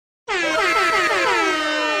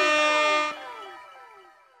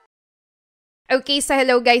Okay, so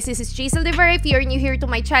hello guys, this is Jhazel diba. If you're new here to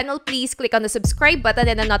my channel, please click on the subscribe button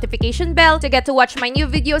and the notification bell to get to watch my new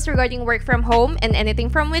videos regarding work from home and anything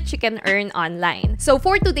from which you can earn online. So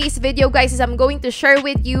for today's video guys, is I'm going to share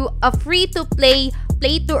with you a free-to-play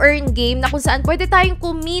play-to-earn game na kung saan pwede tayong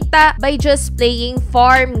kumita by just playing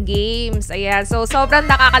farm games. Ayan, so sobrang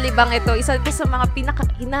nakakalibang ito. Isa ito sa mga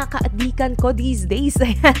pinaka-hinakaadikan ko these days.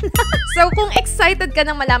 Ayan. So kung excited ka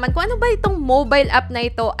nang malaman kung ano ba itong mobile app na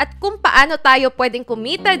ito at kung paano tayo pwedeng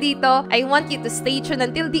kumita dito, I want you to stay tuned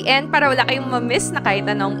until the end para wala kayong ma-miss na kahit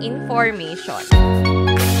anong information.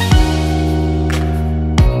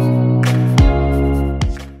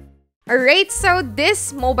 Alright, so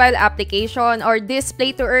this mobile application or this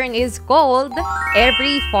play to earn is called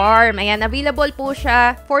Every Farm. Ayan, available po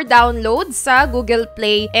siya for download sa Google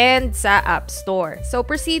Play and sa App Store. So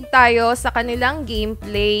proceed tayo sa kanilang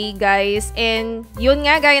gameplay guys. And yun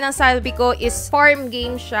nga, gaya ng sabi ko, is farm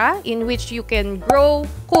game siya in which you can grow,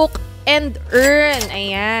 cook, and earn.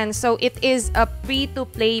 Ayan. So, it is a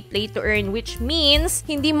free-to-play, play-to-earn, which means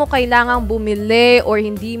hindi mo kailangang bumili or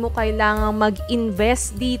hindi mo kailangang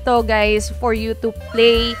mag-invest dito, guys, for you to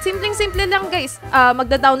play. Simpleng-simple lang, guys.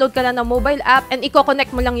 Magda-download ka lang ng mobile app and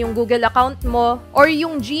i-connect mo lang yung Google account mo or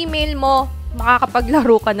yung Gmail mo.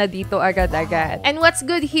 Makakapaglaro ka na dito agad-agad. And what's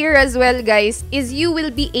good here as well, guys, is you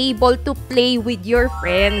will be able to play with your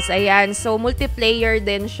friends. Ayan. So, multiplayer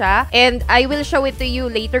din siya. And I will show it to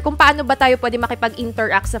you later kung paano ba tayo pwede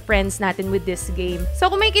makipag-interact sa friends natin with this game.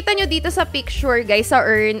 So, kung makikita nyo dito sa picture, guys, sa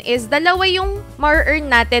earn, is dalawa yung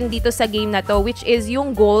ma-earn natin dito sa game na to, which is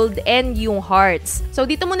yung gold and yung hearts. So,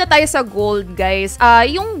 dito muna tayo sa gold, guys.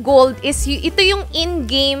 Yung gold is, ito yung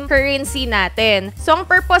in-game currency natin. So, ang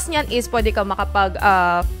purpose niyan is pwede ka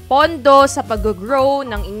makapag-pondo sa pag-grow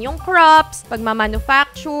ng inyong crops,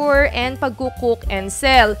 pagmamanufacture, and pag-cook and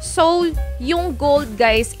sell. So, yung gold,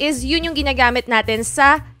 guys, is yun yung ginagamit natin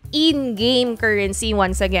sa in-game currency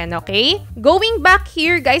once again, okay? Going back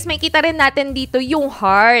here, guys, may kita rin natin dito yung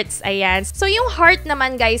hearts. Ayan. So, yung heart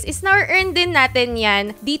naman, guys, is na-earn din natin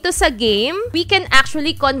yan dito sa game. We can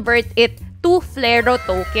actually convert it to Flero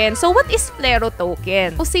token. So, what is Flero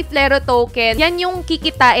token? So, si Flero token, yan yung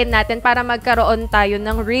kikitain natin para magkaroon tayo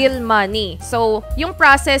ng real money. So, yung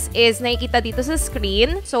process is nakikita dito sa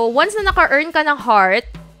screen. So, once na naka-earn ka ng heart,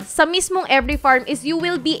 sa mismong Every Farm is you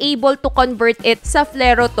will be able to convert it sa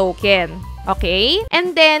Flero token. Okay?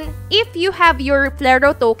 And then, if you have your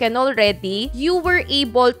Flero token already, you were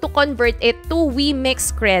able to convert it to WeMix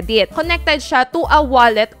credit. Connected siya to a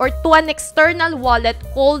wallet or to an external wallet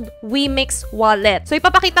called WeMix Wallet. So,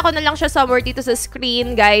 ipapakita ko na lang siya somewhere dito sa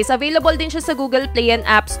screen, guys. Available din siya sa Google Play and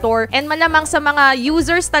App Store. And malamang sa mga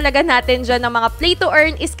users talaga natin dyan ng mga play to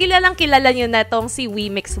earn is kilalang kilala nyo na tong si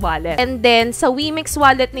WeMix Wallet. And then, sa WeMix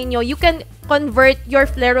Wallet ninyo, you can convert your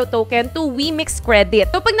Flero token to WeMix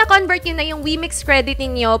credit. So, pag na-convert nyo na yung WeMix credit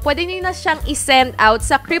ninyo, pwede nyo na siyang i-send out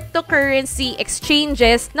sa cryptocurrency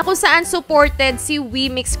exchanges na kung saan supported si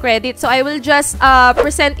WeMix credit. So, I will just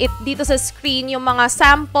present it dito sa screen yung mga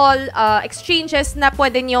sample exchanges na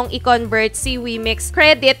pwede nyong i-convert si WeMix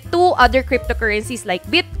credit to other cryptocurrencies like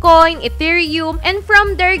Bitcoin, Ethereum, and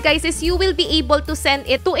from there, guys, is you will be able to send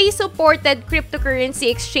it to a supported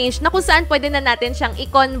cryptocurrency exchange na kung saan pwede na natin siyang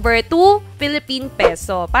i-convert to Philippine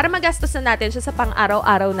peso para magastos na natin siya sa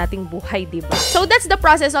pang-araw-araw nating buhay, diba? So, that's the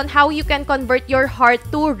process on how you can convert your heart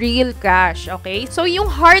to real cash, okay? So, yung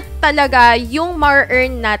heart talaga, yung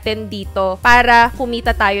ma-earn natin dito para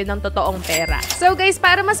kumita tayo ng totoong pera. So, guys,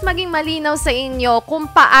 para mas maging malinaw sa inyo kung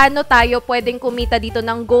paano tayo pwedeng kumita dito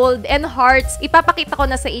ng gold and hearts, ipapakita ko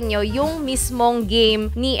na sa inyo yung mismong game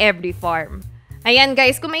ni Every Farm. Ayan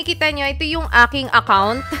guys, kung makikita nyo, ito yung aking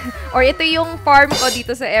account or ito yung farm ko dito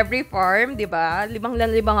sa Every Farm, diba?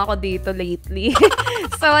 Libang ako dito lately.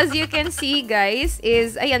 So as you can see guys,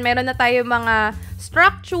 is, ayan, meron na tayo mga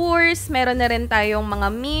structures, meron na rin tayong mga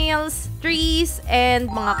meals, trees, and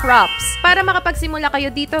mga crops. Para makapagsimula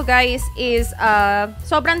kayo dito guys is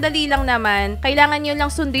sobrang dali lang naman. Kailangan nyo lang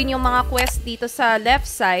sundin yung mga quest dito sa left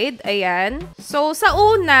side. Ayan. So sa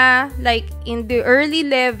una, like in the early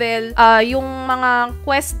level, yung mga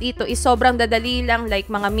quest dito is sobrang dadali lang, like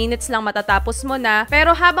mga minutes lang matatapos mo na.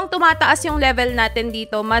 Pero habang tumataas yung level natin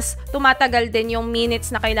dito, mas tumatagal din yung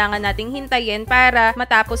minutes na kailangan nating hintayin para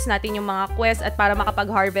matapos natin yung mga quest at para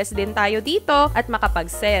makapag-harvest din tayo dito at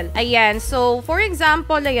makapag-sell. Ayan. So, for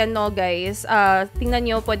example, ayan no guys, tingnan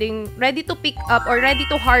nyo, pwedeng ready to pick up or ready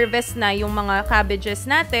to harvest na yung mga cabbages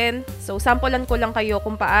natin. So, sampulan ko lang kayo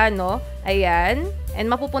kung paano. Ayan. And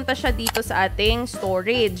mapupunta siya dito sa ating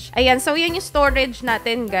storage. Ayan. So, yan yung storage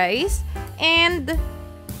natin guys. And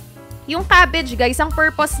Yung cabbage, guys, ang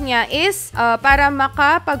purpose niya is para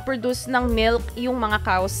makapag-produce ng milk yung mga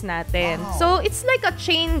cows natin. So, it's like a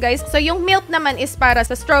chain, guys. So, yung milk naman is para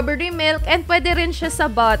sa strawberry milk and pwede rin siya sa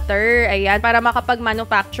butter. Ayan, para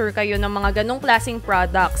makapag-manufacture kayo ng mga ganong klaseng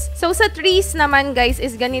products. So, sa trees naman, guys,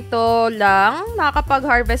 is ganito lang.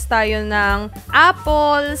 Makakapag-harvest tayo ng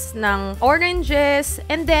apples, ng oranges,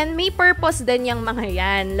 and then may purpose din yung mga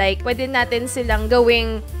yan. Like, pwede natin silang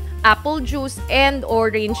gawing apple juice and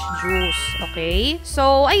orange juice. Okay?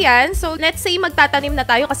 So, ayan. So, let's say magtatanim na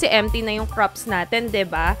tayo kasi empty na yung crops natin, 'di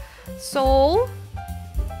ba? So,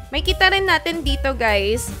 may kita rin natin dito,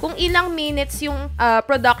 guys, kung ilang minutes yung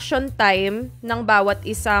production time ng bawat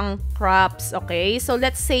isang crops. Okay? So,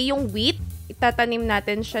 let's say yung wheat, itatanim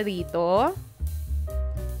natin siya dito.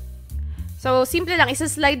 So, simple lang.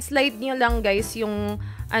 Isa-slide nyo lang, guys, yung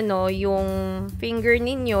yung finger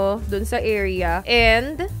ninyo dun sa area.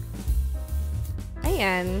 And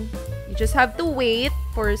ayan, you just have to wait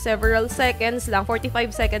for several seconds lang,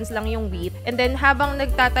 45 seconds lang yung wheat. And then, habang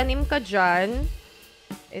nagtatanim ka dyan,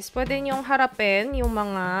 is pwede nyong harapin yung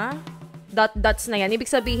mga dots na yan. Ibig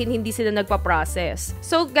sabihin, hindi sila nagpa-process.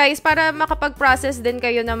 So, guys, para makapag-process din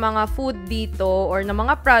kayo ng mga food dito or ng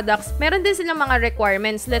mga products, meron din silang mga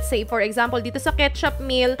requirements. Let's say, for example, dito sa ketchup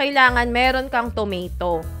meal, kailangan meron kang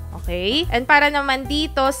tomato. Okay? And para naman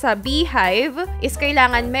dito sa beehive, is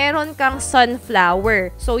kailangan meron kang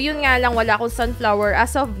sunflower. So, yun nga lang, wala akong sunflower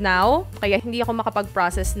as of now. Kaya hindi ako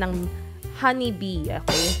makapag-process ng honeybee.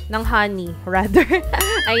 Okay? Ng honey, rather.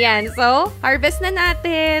 Ayan. So, harvest na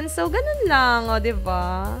natin. So, ganun lang. O,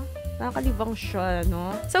 diba? Nakakalibang siya,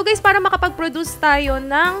 no? So, guys, para makapag-produce tayo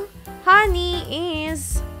ng honey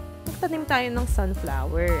is magtanim tayo ng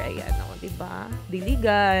sunflower. Ayan, o, diba?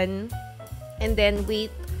 Diligan. And then,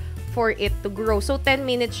 wait for it to grow. So, 10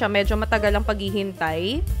 minutes siya. Medyo matagal ang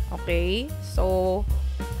paghihintay. Okay? So,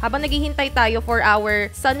 habang naghihintay tayo for our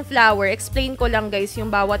sunflower, explain ko lang, guys, yung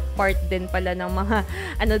bawat part din pala ng mga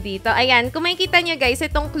dito. Ayan, kung makikita nyo, guys,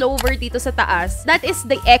 itong clover dito sa taas, that is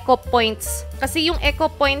the echo points. Kasi yung echo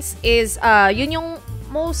points is, yun yung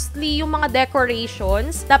mostly yung mga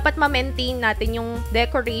decorations. Dapat ma-maintain natin yung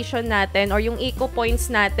decoration natin or yung eco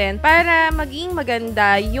points natin para maging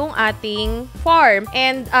maganda yung ating farm.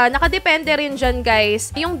 And nakadepende rin dyan,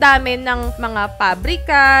 guys, yung dami ng mga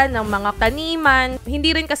pabrika, ng mga taniman.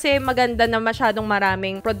 Hindi rin kasi maganda na masyadong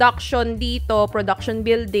maraming production dito, production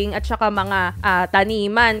building, at saka mga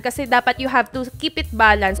taniman. Kasi dapat you have to keep it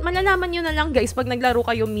balanced. Malalaman nyo na lang, guys, pag naglaro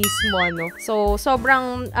kayo mismo, no? So,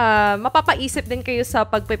 sobrang mapapaisip din kayo sa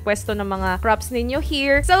pagpipwesto ng mga crops ninyo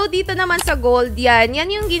here. So, dito naman sa gold, yan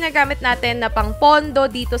yung ginagamit natin na pang pondo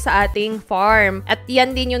dito sa ating farm. At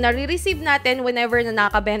yan din yung nare-receive natin whenever na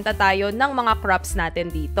nakabenta tayo ng mga crops natin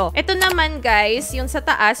dito. Ito naman, guys, yung sa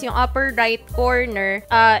taas, yung upper right corner,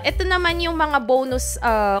 ito naman yung mga bonus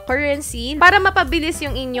currency para mapabilis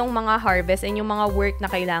yung inyong mga harvest and yung mga work na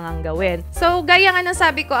kailangan gawin. So, gaya nga ng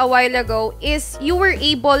sabi ko a while ago, is you were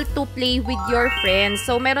able to play with your friends.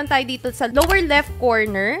 So, meron tayo dito sa lower left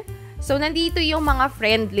corner. So, nandito yung mga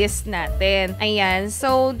friend list natin. Ayan.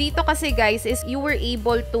 So, dito kasi, guys, is you were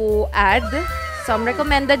able to add some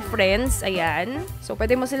recommended friends. Ayan. So,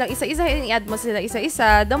 pwede mo silang isa-isa, i-add mo sila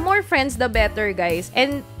isa-isa. The more friends, the better, guys.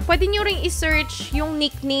 And, pwede nyo ring i-search yung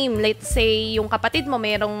nickname. Let's say, yung kapatid mo,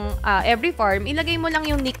 merong every farm, ilagay mo lang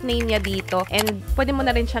yung nickname niya dito. And, pwede mo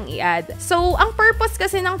na rin siyang i-add. So, ang purpose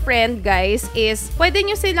kasi ng friend, guys, is pwede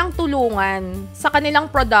nyo silang tulungan sa kanilang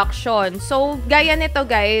production. So, gaya nito,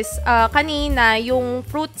 guys, kanina, yung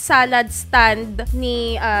fruit salad stand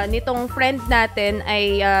nitong friend natin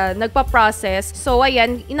ay nagpa-process. So,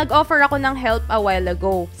 ayan, nag-offer ako ng help a while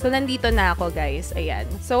ago. So, nandito na ako, guys. Ayan.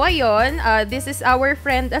 So, ayun, this is our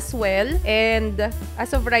friend as well. And,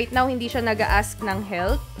 as of right now, hindi siya nag-a-ask ng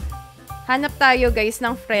help. Hanap tayo, guys,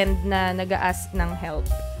 ng friend na nag-a-ask ng help.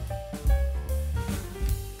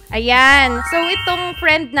 Ayan. So, itong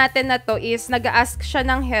friend natin na to is nag-a-ask siya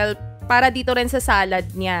ng help para dito rin sa salad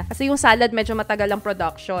niya. Kasi yung salad medyo matagal ang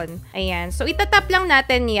production. Ayan. So, itatap lang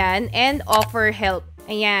natin yan and offer help.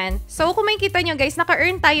 Ayan. So, kung makikita nyo, guys,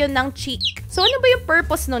 naka-earn tayo ng cheek. So, ano ba yung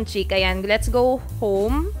purpose ng cheek? Ayan. Let's go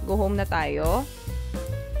home. Go home na tayo.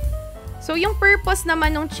 So, yung purpose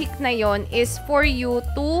naman ng cheek na yon is for you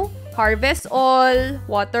to harvest all,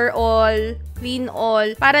 water all, clean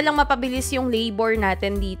all, para lang mapabilis yung labor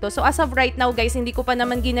natin dito. So, as of right now, guys, hindi ko pa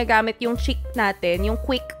naman ginagamit yung cheek natin, yung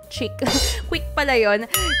quick chick. Quick pala yun.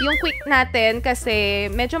 Yung quick natin kasi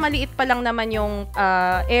medyo maliit pa lang naman yung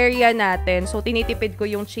area natin. So, tinitipid ko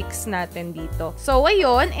yung chicks natin dito. So,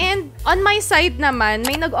 ayun. And on my side naman,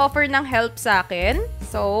 may nag-offer ng help sa akin.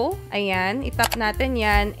 So, ayan. Itap natin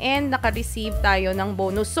yan. And naka-receive tayo ng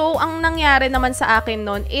bonus. So, ang nangyari naman sa akin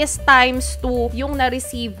nun is times 2 yung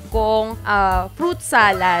na-receive kong fruit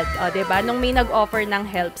salad. O, diba? Nung may nag-offer ng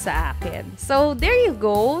help sa akin. So, there you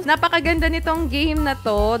go. Napakaganda nitong game na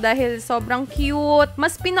to dahil sobrang cute.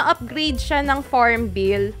 Mas pina-upgrade siya ng farm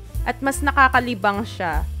bill at mas nakakalibang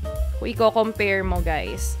siya. Kung i-compare mo,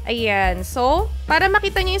 guys. Ayan. So, para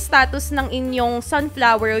makita nyo yung status ng inyong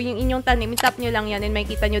sunflower o yung inyong tanim, itap nyo lang yan and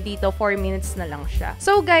makikita nyo dito, 4 minutes na lang siya.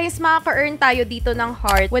 So, guys, makaka-earn tayo dito ng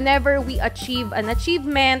heart whenever we achieve an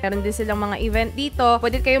achievement. Meron din silang mga event dito.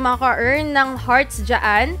 Pwede kayo makaka-earn ng hearts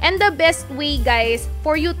dyan. And the best way, guys,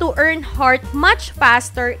 for you to earn heart much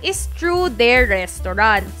faster is through their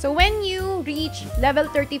restaurant. So, when you reach level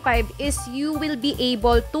 35 is you will be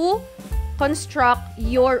able to construct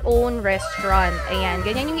your own restaurant. Ayan,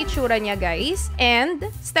 ganyan yung itsura niya, guys. And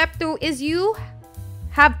step 2 is you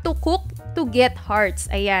have to cook to get hearts.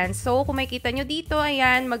 Ayan. So, kung makikita nyo dito,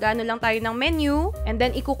 ayan, mag-ano lang tayo ng menu and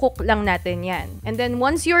then i-cook lang natin yan. And then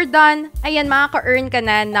once you're done, ayan, makaka-earn ka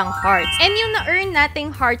na ng hearts. And yung na-earn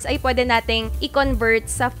nating hearts ay pwede nating i-convert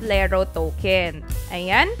sa Flero token.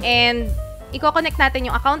 Ayan. And i-connect natin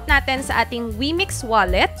yung account natin sa ating Wemix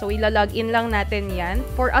wallet. So, ilalogin lang natin yan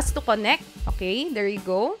for us to connect. Okay, there you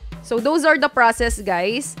go. So, those are the process,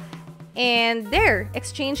 guys. And there,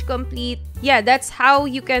 exchange complete. Yeah, that's how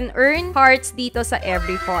you can earn hearts dito sa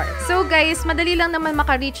every farm. So guys, madali lang naman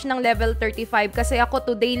maka-reach ng level 35 kasi ako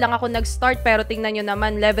today lang ako nag-start pero tingnan nyo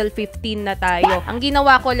naman level 15 na tayo. Ang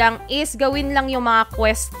ginawa ko lang is gawin lang yung mga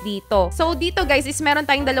quest dito. So dito guys is meron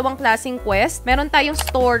tayong dalawang klaseng quest. Meron tayong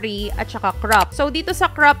story at saka crop. So dito sa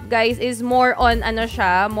crop guys is more on ano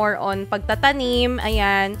siya, more on pagtatanim.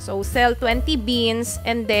 Ayan. So sell 20 beans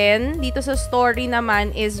and then dito sa story naman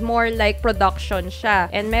is more like production siya.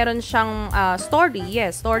 And meron siyang story,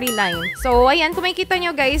 yes, storyline. So, ayan, kung makikita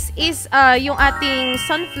nyo guys, is yung ating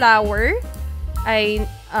sunflower ay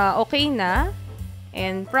okay na.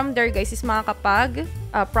 And from there guys, is makakapag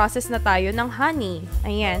process na tayo ng honey.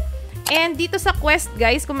 Ayan. And dito sa quest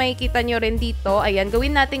guys, kung makikita nyo rin dito, ayan,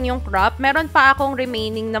 gawin natin yung crop. Meron pa akong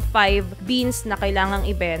remaining na 5 beans na kailangang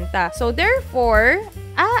ibenta. So, therefore,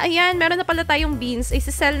 ayan, meron na pala tayong beans.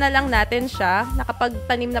 Isi-sell na lang natin siya.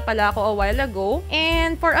 Nakapagtanim na pala ako a while ago.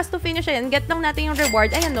 And for us to finish it, get lang natin yung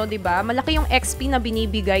reward. Ayan no, diba? Malaki yung XP na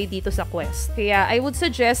binibigay dito sa quest. Kaya I would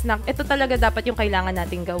suggest na ito talaga dapat yung kailangan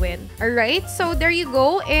natin gawin. Alright, so there you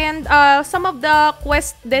go. And some of the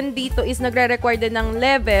quest din dito is nagre-require din ng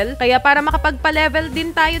level. Kaya para makapagpa-level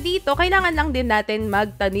din tayo dito, kailangan lang din natin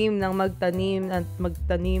magtanim ng magtanim at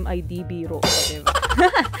magtanim ay di biro. Diba?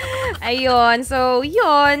 Ayun, so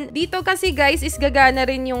yun. Dito kasi guys is gagana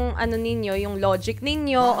rin yung ano ninyo, yung logic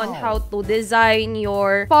ninyo on how to design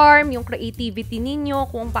your farm, yung creativity ninyo,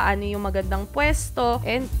 kung paano yung magandang pwesto.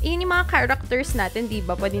 And yun yung mga characters natin,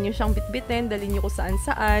 diba? Pwede nyo siyang bitbitin, dalhin nyo kung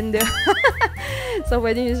saan-saan. So,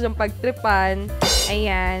 pwede nyo siyang pagtripan.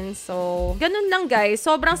 Ayan, so ganun lang guys.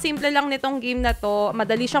 Sobrang simple lang nitong game na to.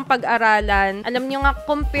 Madali siyang pag-aralan. Alam nyo nga,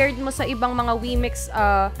 compared mo sa ibang mga Wemix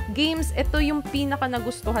games, ito yung pinaka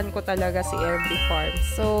nagustuhan ko talaga si Every Farm.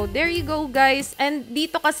 So, there you go guys. And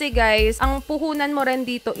dito kasi guys, ang puhunan mo rin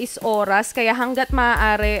dito is oras. Kaya hanggat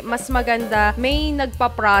maaari, mas maganda may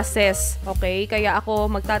nagpa-process. Okay? Kaya ako,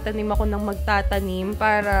 magtatanim ako ng magtatanim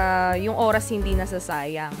para yung oras hindi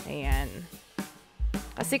nasasayang. Ayan.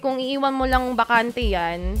 Kasi kung iiwan mo lang bakante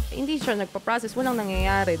yan, hindi siya nagpa-process, walang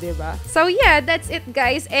nangyayari, diba? So yeah, that's it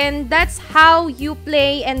guys. And that's how you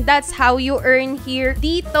play and that's how you earn here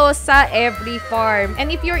dito sa Every Farm.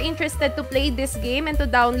 And if you're interested to play this game and to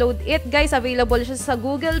download it, guys, available siya sa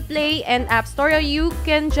Google Play and App Store. You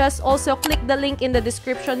can just also click the link in the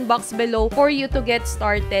description box below for you to get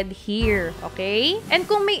started here. Okay? And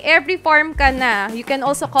kung may Every Farm ka na, you can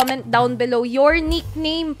also comment down below your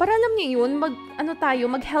nickname para alam niyo yun,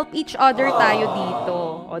 mag-help each other tayo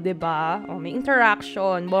dito. O, diba? O, may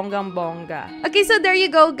interaction. Bonggang-bongga. Okay, so there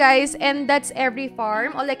you go, guys. And that's Every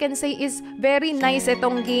Farm. All I can say is very nice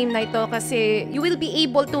itong game na ito kasi you will be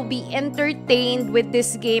able to be entertained with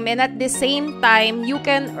this game and at the same time, you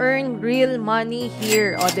can earn real money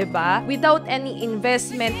here. O, diba? Without any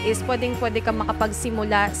investment is pwedeng-pwede ka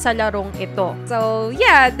makapagsimula sa larong ito. So,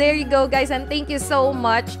 yeah, there you go, guys. And thank you so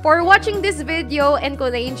much for watching this video. And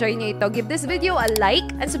kung na-enjoy niyo ito, give this video a like like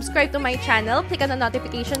and subscribe to my channel. Click on the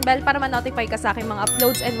notification bell para ma-notify ka sa aking mga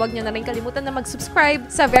uploads, and wag nyo na rin kalimutan na mag-subscribe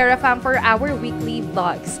sa Vera Fam for our weekly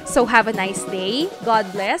vlogs. So have a nice day, God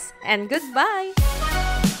bless, and goodbye!